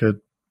where I could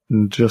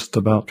just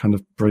about kind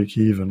of break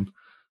even.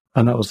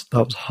 And that was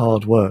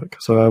hard work.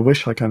 So I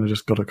wish I kind of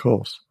just got a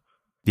course.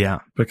 Yeah.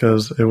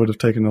 Because it would have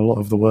taken a lot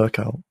of the work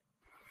out.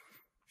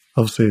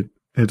 Obviously,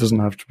 it doesn't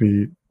have to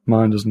be,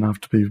 mine doesn't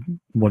have to be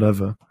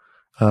whatever.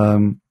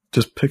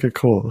 Just pick a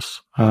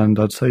course and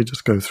I'd say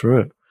just go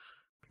through it,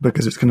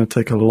 because it's going to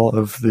take a lot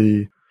of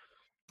the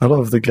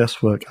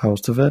guesswork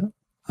out of it.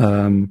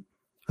 And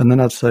then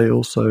I'd say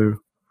also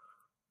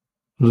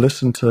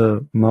listen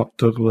to Mark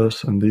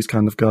Douglas and these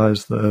kind of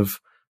guys that have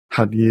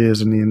had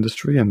years in the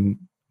industry and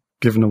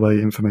given away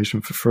information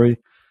for free,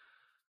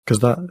 because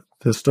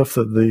the stuff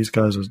that these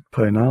guys are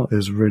putting out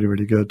is really,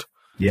 really good.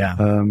 Yeah.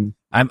 So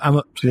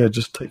yeah,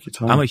 just take your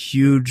time. I'm a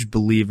huge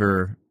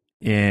believer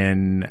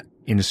in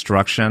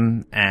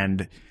instruction,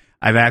 and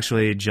I've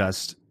actually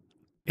just,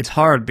 it's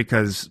hard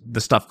because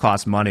the stuff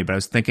costs money, but I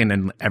was thinking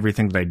in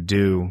everything that I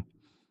do,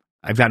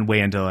 I've gotten way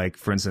into, like,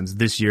 for instance,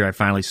 this year I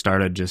finally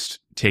started just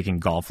taking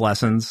golf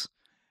lessons,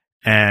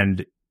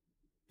 and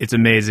it's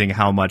amazing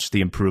how much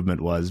the improvement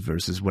was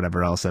versus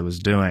whatever else I was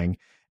doing.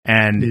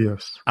 And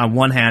yes. On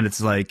one hand, it's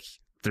like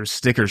there's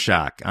sticker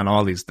shock on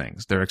all these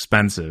things. They're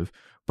expensive.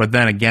 But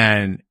then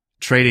again,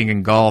 trading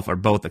and golf are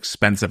both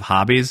expensive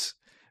hobbies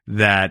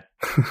that,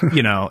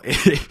 you know,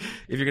 if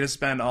you're going to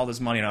spend all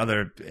this money on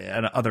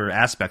other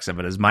aspects of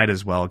it, might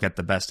as well get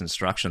the best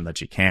instruction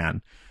that you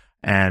can.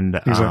 And,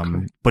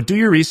 exactly. But do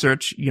your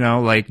research, you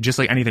know, like just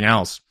like anything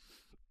else.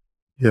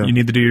 Yeah. You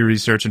need to do your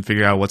research and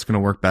figure out what's going to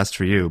work best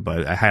for you.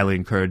 But I highly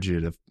encourage you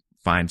to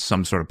find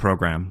some sort of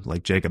program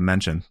like Jacob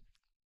mentioned.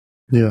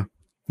 Yeah.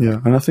 Yeah.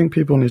 And I think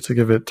people need to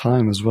give it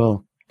time as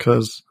well,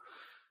 because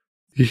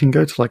you can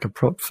go to like a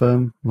prop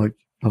firm, like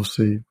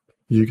obviously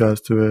you guys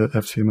do it,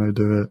 FTMO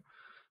do it.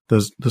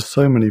 There's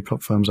so many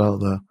prop firms out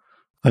there,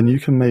 and you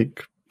can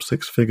make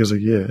 6 figures a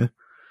year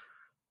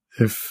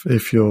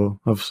if you're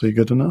obviously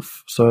good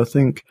enough. So I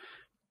think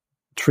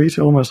treat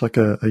it almost like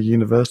a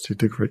university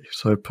degree.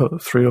 So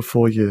put 3 or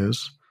 4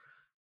 years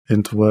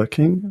into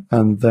working,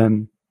 and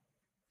then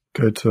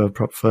go to a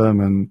prop firm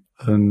and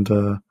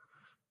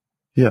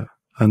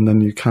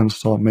then you can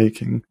start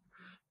making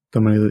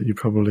the money that you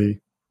probably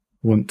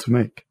want to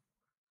make.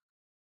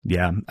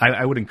 Yeah,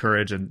 I would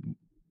encourage, and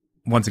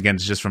once again,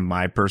 it's just from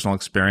my personal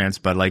experience,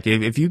 but like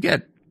if you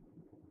get,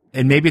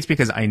 and maybe it's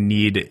because I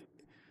need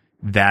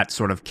that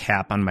sort of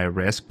cap on my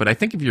risk, but I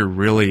think if you're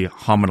really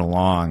humming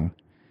along,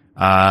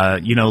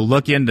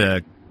 look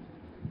into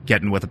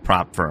getting with a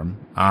prop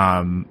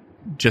firm,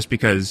 just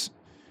because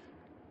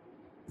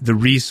the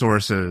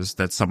resources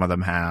that some of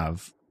them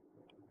have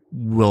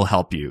will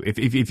help you.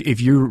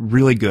 If you're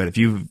really good, if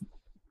you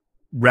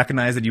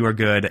recognize that you are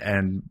good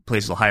and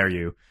places will hire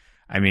you,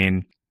 I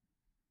mean,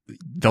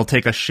 they'll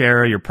take a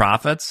share of your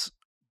profits,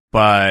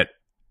 but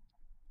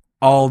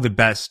all the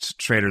best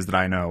traders that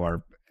I know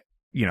are,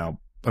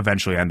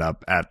 eventually end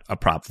up at a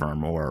prop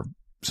firm or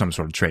some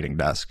sort of trading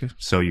desk.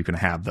 So you can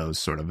have those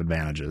sort of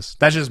advantages.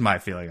 That's just my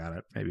feeling on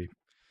it. Maybe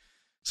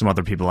some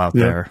other people out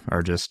there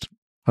are just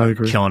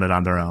killing it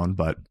on their own.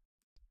 But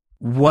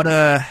what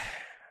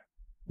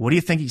do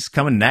you think he's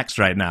coming next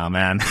right now,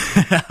 man?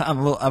 I'm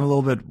a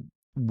little bit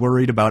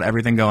worried about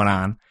everything going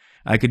on.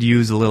 I could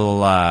use a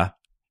little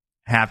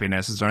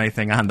happiness. Is there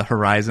anything on the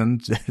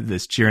horizon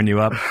that's cheering you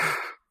up?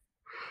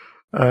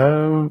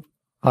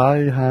 I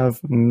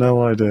have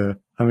no idea.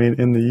 I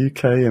mean, in the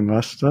UK and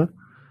Leicester,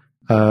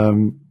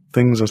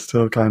 things are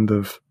still kind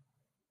of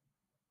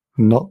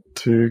not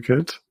too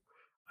good.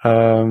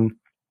 But,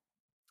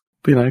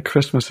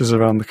 Christmas is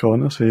around the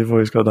corner, so you've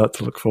always got that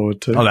to look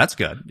forward to. Oh, that's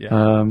good. Yeah,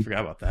 I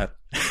forgot about that.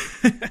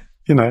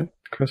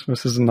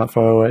 Christmas isn't that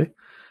far away.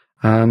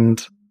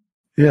 And,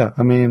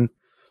 I mean,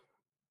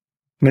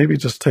 maybe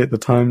just take the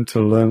time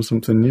to learn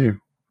something new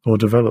or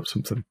develop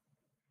something.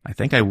 I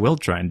think I will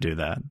try and do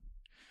that.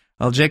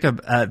 Well,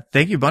 Jacob,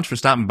 thank you a bunch for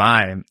stopping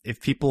by. If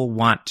people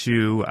want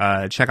to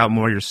check out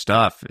more of your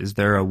stuff, is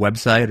there a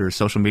website or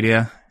social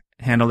media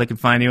handle they can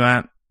find you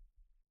at?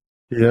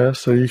 Yeah,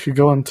 so you could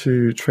go on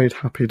to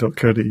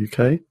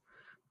tradehappy.co.uk,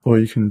 or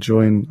you can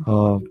join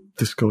our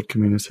Discord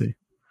community.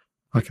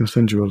 I can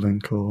send you a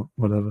link or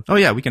whatever. Oh,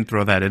 yeah, we can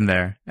throw that in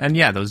there. And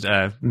yeah, those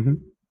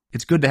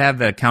it's good to have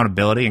the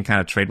accountability and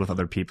kind of trade with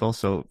other people.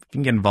 So if you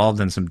can get involved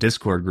in some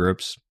Discord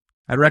groups,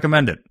 I'd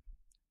recommend it.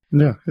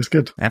 Yeah, it's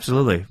good.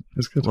 Absolutely.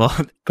 It's good. Well,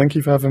 thank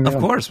you for having me on.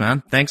 Of course,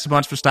 man. Thanks a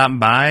bunch for stopping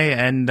by,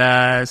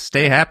 and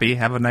stay happy.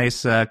 Have a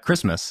nice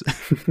Christmas.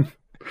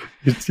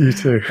 You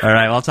too. All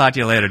right. Well, I'll talk to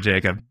you later,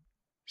 Jacob.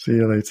 See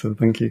you later.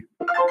 Thank you.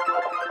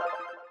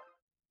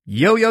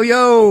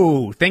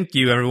 Yo. Thank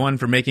you, everyone,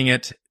 for making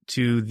it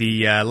to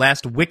the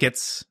last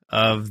wickets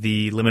of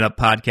the Limit Up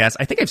podcast.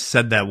 I think I've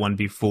said that one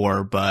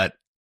before, but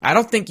I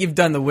don't think you've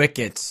done the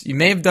wickets. You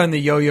may have done the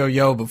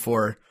yo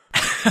before.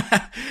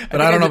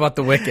 But I don't know about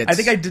the wickets. I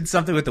think I did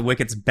something with the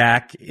wickets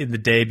back in the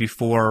day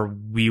before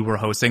we were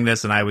hosting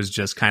this, and I was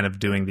just kind of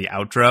doing the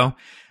outro.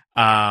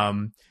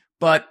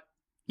 But,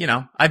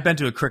 I've been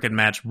to a cricket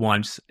match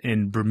once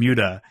in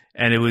Bermuda,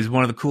 and it was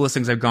one of the coolest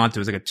things I've gone to.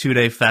 It was like a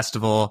 2-day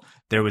festival.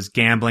 There was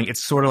gambling.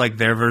 It's sort of like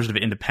their version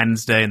of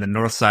Independence Day, and the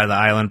north side of the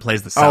island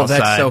plays the south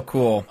side. Oh, that's so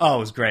cool. Oh, it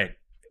was great.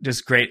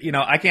 Just great.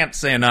 I can't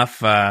say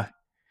enough.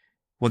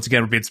 Once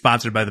again, we're being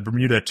sponsored by the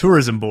Bermuda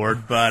Tourism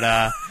Board, but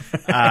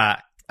I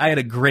had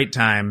a great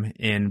time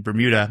in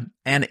Bermuda,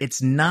 and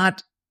it's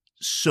not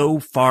so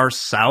far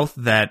south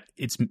that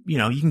it's,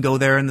 you can go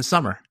there in the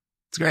summer.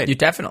 It's great. You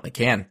definitely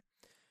can.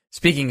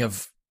 Speaking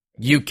of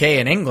UK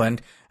and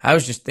England, I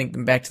was just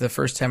thinking back to the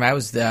first time I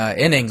was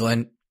in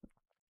England.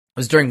 It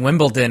was during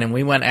Wimbledon, and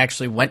we went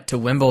to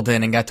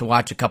Wimbledon and got to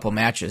watch a couple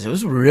matches. It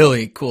was a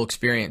really cool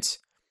experience.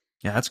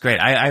 Yeah, that's great.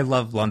 I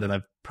love London.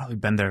 I've probably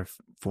been there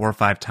 4 or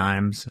 5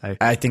 times.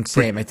 I think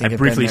same. I think I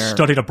briefly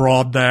studied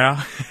abroad there.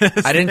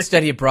 I didn't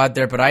study abroad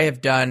there, but I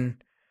have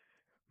done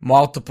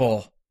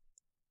multiple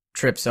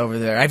trips over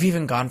there. I've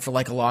even gone for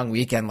like a long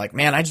weekend. Like,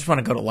 man, I just want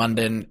to go to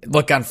London.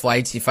 Look on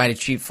flights. You find a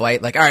cheap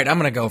flight. Like, all right, I'm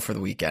going to go for the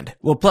weekend.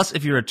 Well, plus,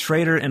 if you're a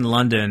trader in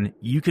London,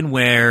 you can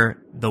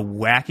wear the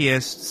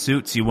wackiest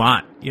suits you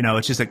want.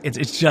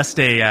 It's just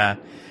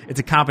it's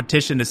a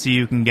competition to see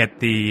who can get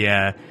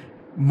the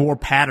more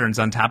patterns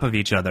on top of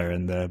each other,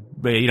 and the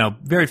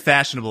very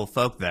fashionable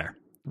folk there.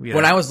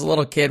 When I was a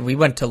little kid, we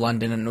went to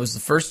London, and it was the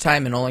first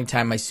time and only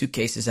time my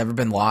suitcase has ever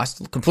been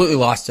lost, completely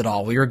lost it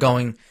all. We were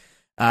going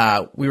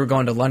to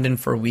London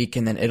for a week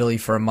and then Italy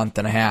for a month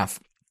and a half.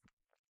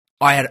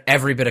 I had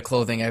every bit of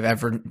clothing I've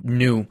ever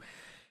knew.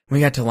 We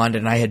got to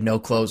London, and I had no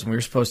clothes, and we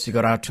were supposed to go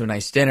out to a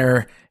nice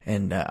dinner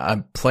and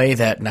play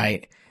that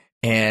night.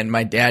 And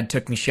my dad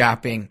took me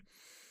shopping,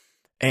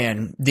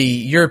 And the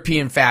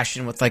European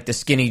fashion with like the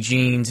skinny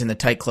jeans and the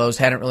tight clothes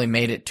hadn't really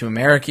made it to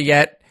America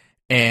yet.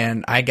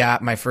 And I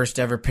got my first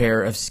ever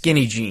pair of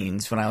skinny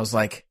jeans when I was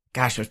like,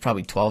 gosh, I was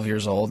probably 12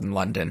 years old in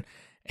London.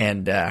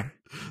 And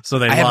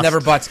so I have never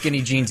bought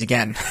skinny jeans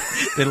again.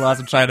 They lost.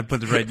 I'm trying to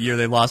put the right year.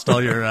 They lost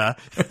all your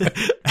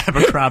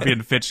Abercrombie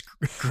and Fitch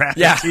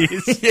graphic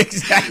tees.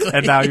 Exactly.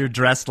 And now you're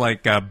dressed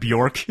like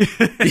Bjork.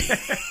 Let's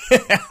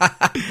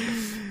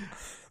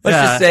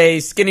just say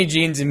skinny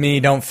jeans and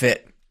me don't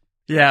fit.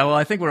 Yeah, well,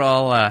 I think we're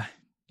all, I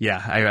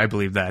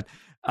believe that.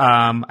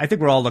 I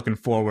think we're all looking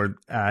forward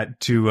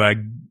to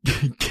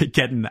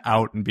getting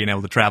out and being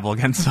able to travel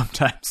again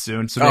sometime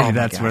soon. So maybe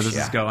that's where this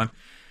is going.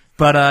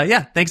 But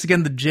thanks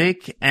again to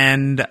Jake.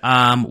 And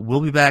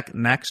we'll be back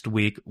next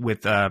week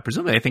with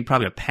presumably, I think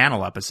probably a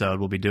panel episode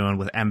we'll be doing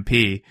with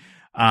MP.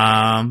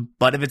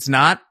 But if it's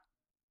not,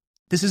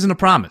 this isn't a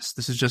promise.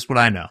 This is just what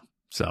I know.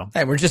 So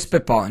hey, we're just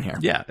spitballing here.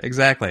 Yeah,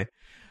 exactly.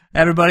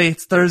 Everybody,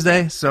 it's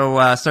Thursday,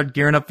 so start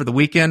gearing up for the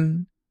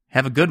weekend.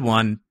 Have a good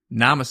one.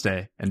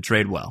 Namaste and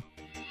trade well.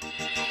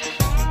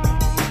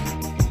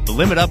 The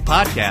Limit Up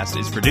podcast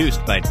is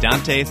produced by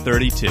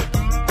Dante32.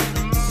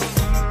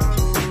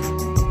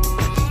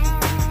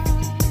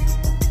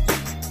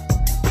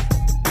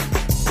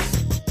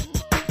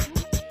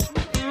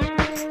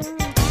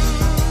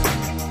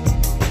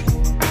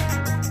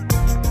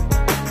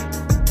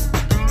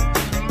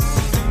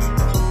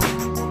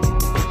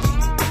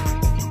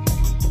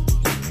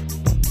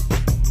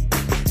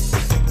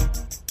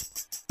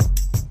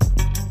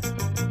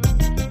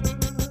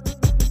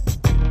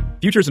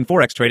 Futures and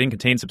Forex trading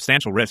contain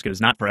substantial risk and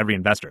is not for every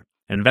investor.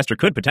 An investor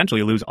could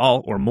potentially lose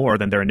all or more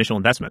than their initial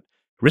investment.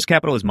 Risk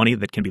capital is money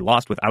that can be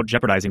lost without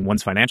jeopardizing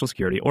one's financial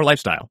security or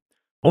lifestyle.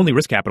 Only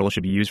risk capital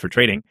should be used for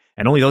trading,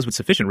 and only those with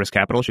sufficient risk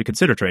capital should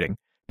consider trading.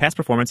 Past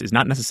performance is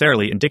not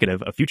necessarily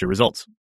indicative of future results.